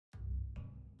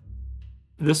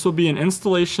This will be an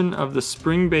installation of the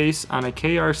spring base on a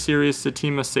KR-Series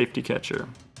Sitema Safety Catcher.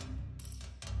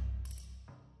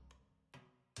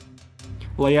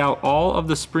 Lay out all of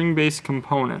the spring base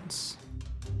components.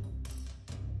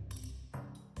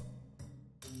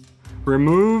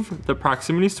 Remove the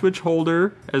proximity switch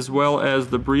holder as well as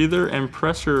the breather and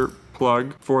pressure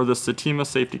plug for the Sitema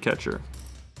Safety Catcher.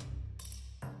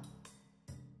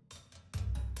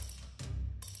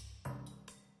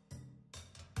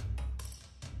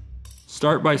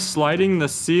 Start by sliding the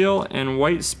seal and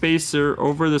white spacer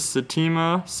over the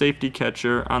Sitema Safety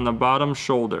Catcher on the bottom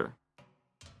shoulder.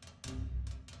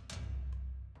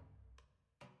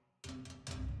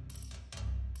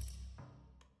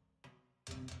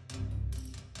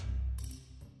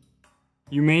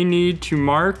 You may need to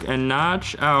mark and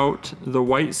notch out the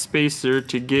white spacer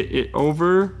to get it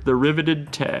over the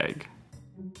riveted tag.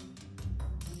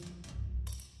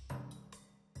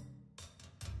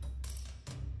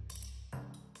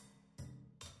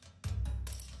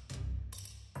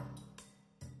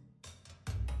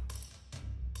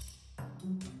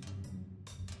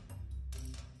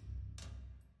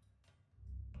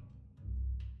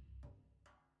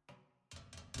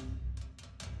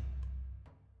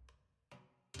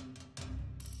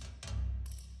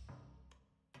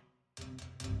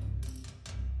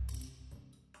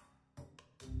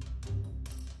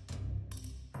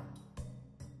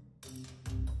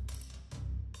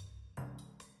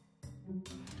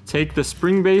 Take the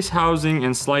spring base housing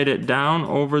and slide it down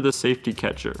over the safety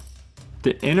catcher.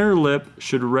 The inner lip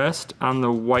should rest on the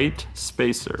white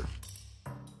spacer.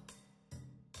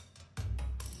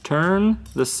 Turn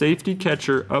the safety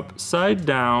catcher upside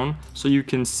down so you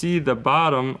can see the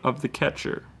bottom of the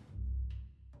catcher.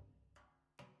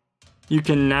 You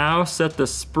can now set the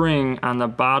spring on the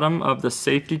bottom of the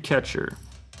safety catcher.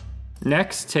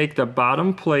 Next, take the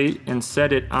bottom plate and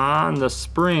set it on the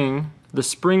spring. The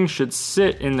spring should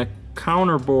sit in the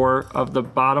counter bore of the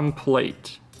bottom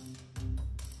plate.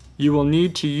 You will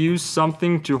need to use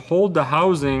something to hold the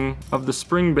housing of the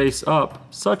spring base up,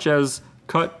 such as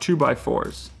cut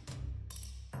 2x4s.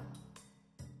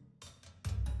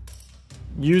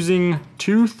 Using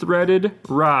 2 threaded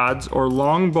rods or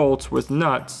long bolts with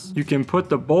nuts, you can put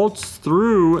the bolts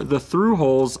through the through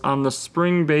holes on the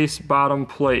spring base bottom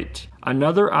plate.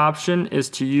 Another option is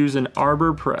to use an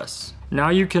arbor press. Now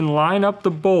you can line up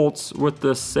the bolts with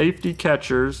the safety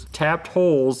catcher's tapped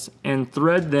holes and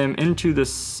thread them into the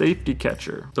safety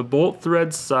catcher. The bolt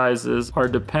thread sizes are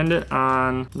dependent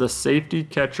on the safety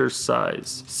catcher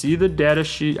size. See the data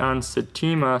sheet on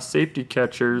Sitema safety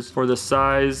catchers for the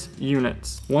size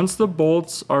units. Once the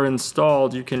bolts are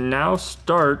installed, you can now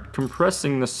start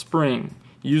compressing the spring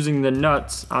using the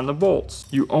nuts on the bolts.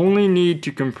 You only need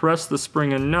to compress the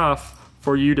spring enough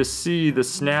for you to see the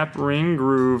snap ring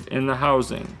groove in the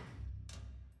housing.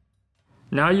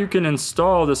 Now you can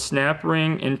install the snap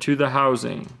ring into the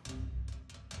housing.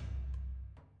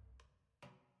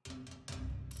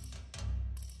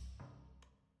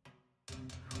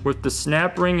 With the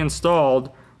snap ring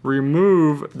installed,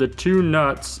 remove the 2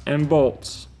 nuts and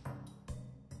bolts.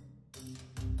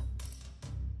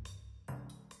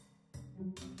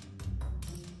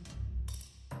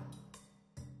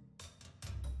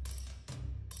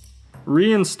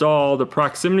 Reinstall the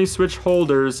proximity switch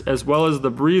holders as well as the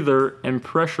breather and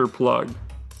pressure plug.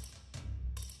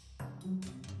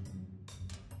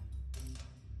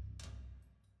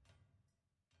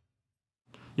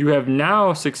 You have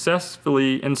now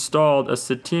successfully installed a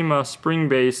Sitema spring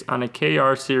base on a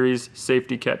KR-Series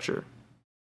Safety Catcher.